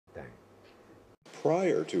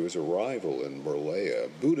Prior to his arrival in Malaya,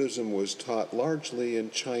 Buddhism was taught largely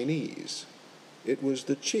in Chinese. It was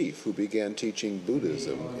the chief who began teaching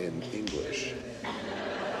Buddhism in English.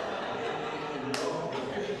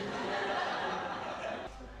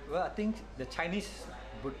 Well, I think the Chinese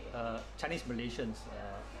Malaysians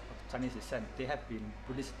of Chinese descent, they have been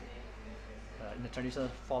Buddhist in the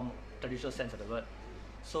traditional sense of the word.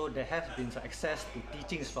 So there has been some access to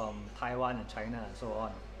teachings from Taiwan and China and so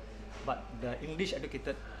on. But the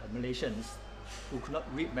English-educated Malaysians who could not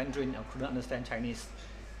read Mandarin or could not understand Chinese,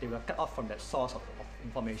 they were cut off from that source of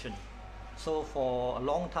information. So for a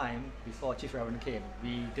long time before Chief Reverend came,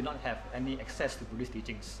 we did not have any access to Buddhist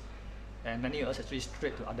teachings. And many of us actually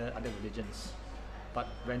strayed to other religions. But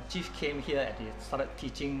when Chief came here and he started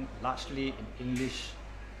teaching largely in English,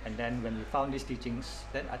 and then when we found these teachings,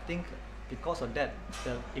 then I think because of that,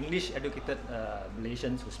 the English-educated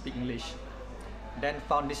Malaysians who speak English then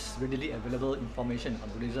found this readily available information on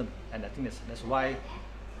Buddhism, and I think that's why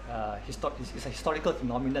it's a historical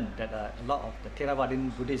phenomenon that a lot of the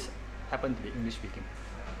Theravadin Buddhists happen to be English-speaking.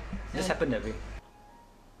 It just happened that way.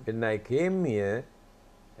 When I came here,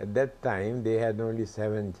 at that time they had only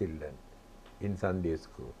 7 children in Sunday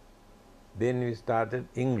school. Then we started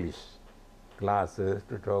English classes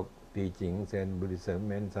to talk teachings and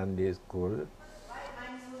Buddhism and Sunday school. Right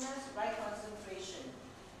mindfulness, right concentration.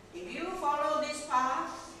 If you follow this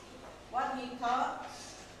path, what he taught,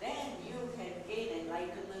 then you can gain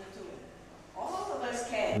enlightenment too. All of us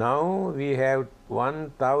can. Now we have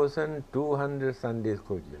 1,200 Sunday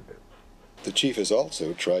school children. The chief has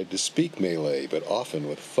also tried to speak Malay, but often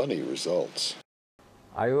with funny results.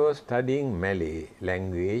 I was studying Malay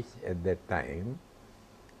language at that time,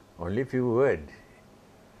 only few words.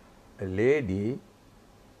 A lady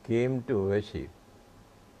came to worship.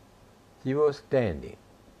 She was standing.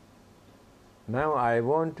 Now I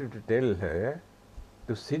wanted to tell her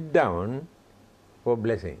to sit down for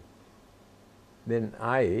blessing. Then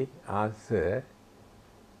I asked her,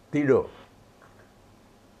 "Tido."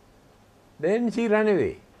 Then she ran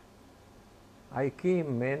away. I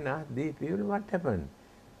came and asked these people, what happened?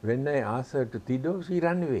 When I asked her to Tido, she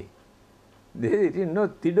ran away. They said, no,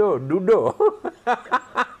 Tido, Dudo.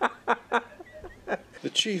 The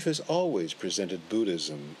chief has always presented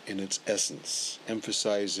Buddhism in its essence,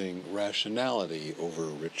 emphasizing rationality over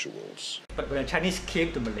rituals. But when the Chinese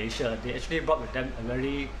came to Malaysia, they actually brought with them a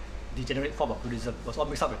very degenerate form of Buddhism. It was all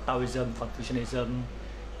mixed up with Taoism, Confucianism,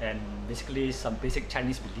 and basically some basic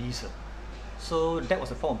Chinese beliefs. So that was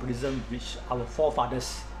a form of Buddhism which our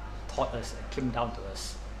forefathers taught us and came down to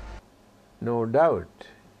us. No doubt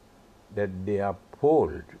that they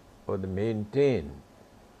uphold or they maintain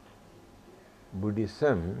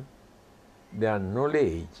Buddhism, their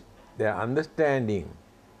knowledge, their understanding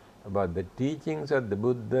about the teachings of the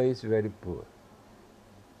Buddha is very poor.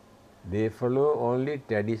 They follow only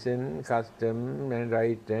tradition, custom and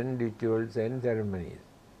rite and rituals and ceremonies.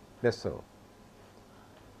 That's all.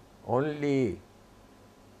 Only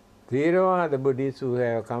Theravada Buddhists who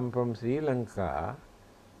have come from Sri Lanka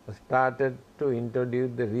started to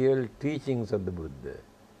introduce the real teachings of the Buddha,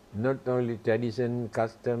 not only tradition,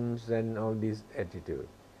 customs and all this attitude.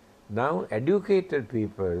 Now educated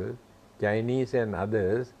people, Chinese and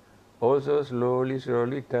others, also slowly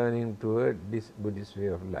turning toward this Buddhist way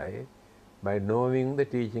of life by knowing the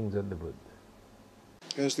teachings of the Buddha.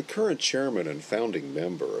 As the current chairman and founding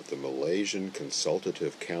member of the Malaysian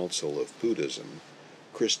Consultative Council of Buddhism,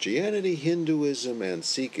 Christianity, Hinduism, and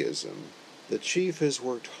Sikhism, the chief has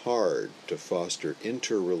worked hard to foster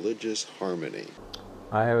inter-religious harmony.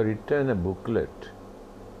 I have written a booklet,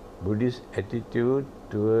 Buddhist Attitude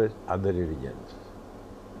Towards Other Religions.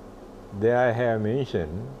 There I have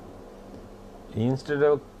mentioned, instead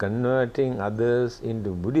of converting others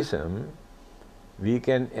into Buddhism, we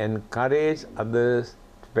can encourage others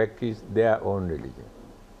to practice their own religion.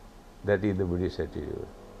 That is the Buddhist attitude.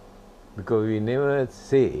 Because we never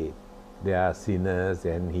say they are sinners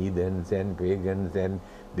and heathens and pagans and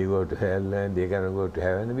they go to hell and they cannot go to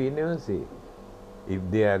heaven. We never say. If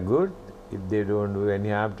they are good, if they don't do any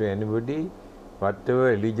harm to anybody, whatever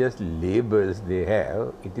religious labels they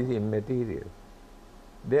have, it is immaterial.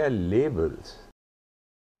 They are labels.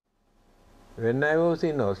 When I was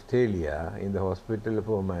in Australia, in the hospital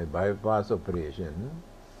for my bypass operation,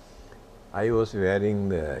 I was wearing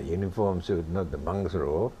the uniform suit, not the monk's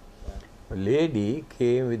robe. A lady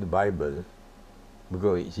came with the Bible,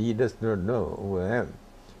 because she does not know who I am.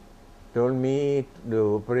 Told me the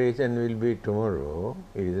operation will be tomorrow.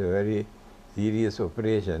 It is a very serious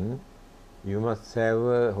operation. You must have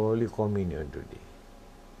a Holy Communion today.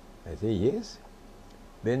 I say, yes.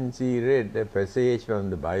 Then she read a passage from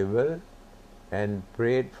the Bible and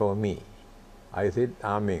prayed for me. I said,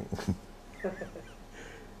 Amen.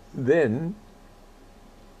 Then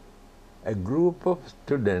a group of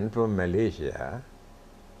students from Malaysia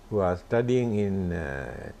who are studying in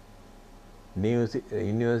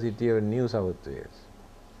University of New South Wales,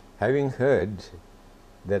 having heard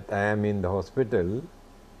that I am in the hospital,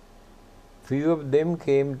 few of them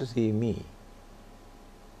came to see me.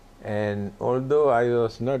 And although I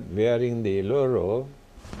was not wearing the yellow robe,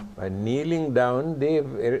 by kneeling down, they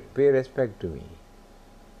pay respect to me.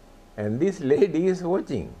 And this lady is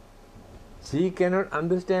watching. She cannot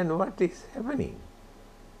understand what is happening.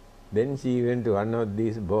 Then she went to one of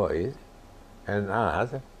these boys and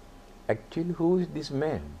asked, actually, who is this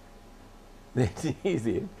man? Then he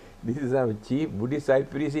said, this is our chief Buddhist high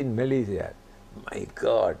priest in Malaysia. My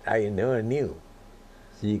God, I never knew.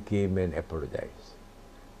 She came and apologized.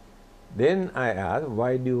 Then I asked,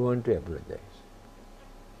 why do you want to apologize?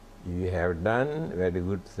 You have done very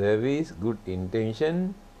good service, good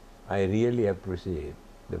intention. I really appreciate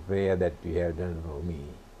the prayer that you have done for me.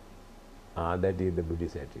 That is the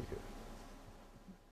Buddhist attitude.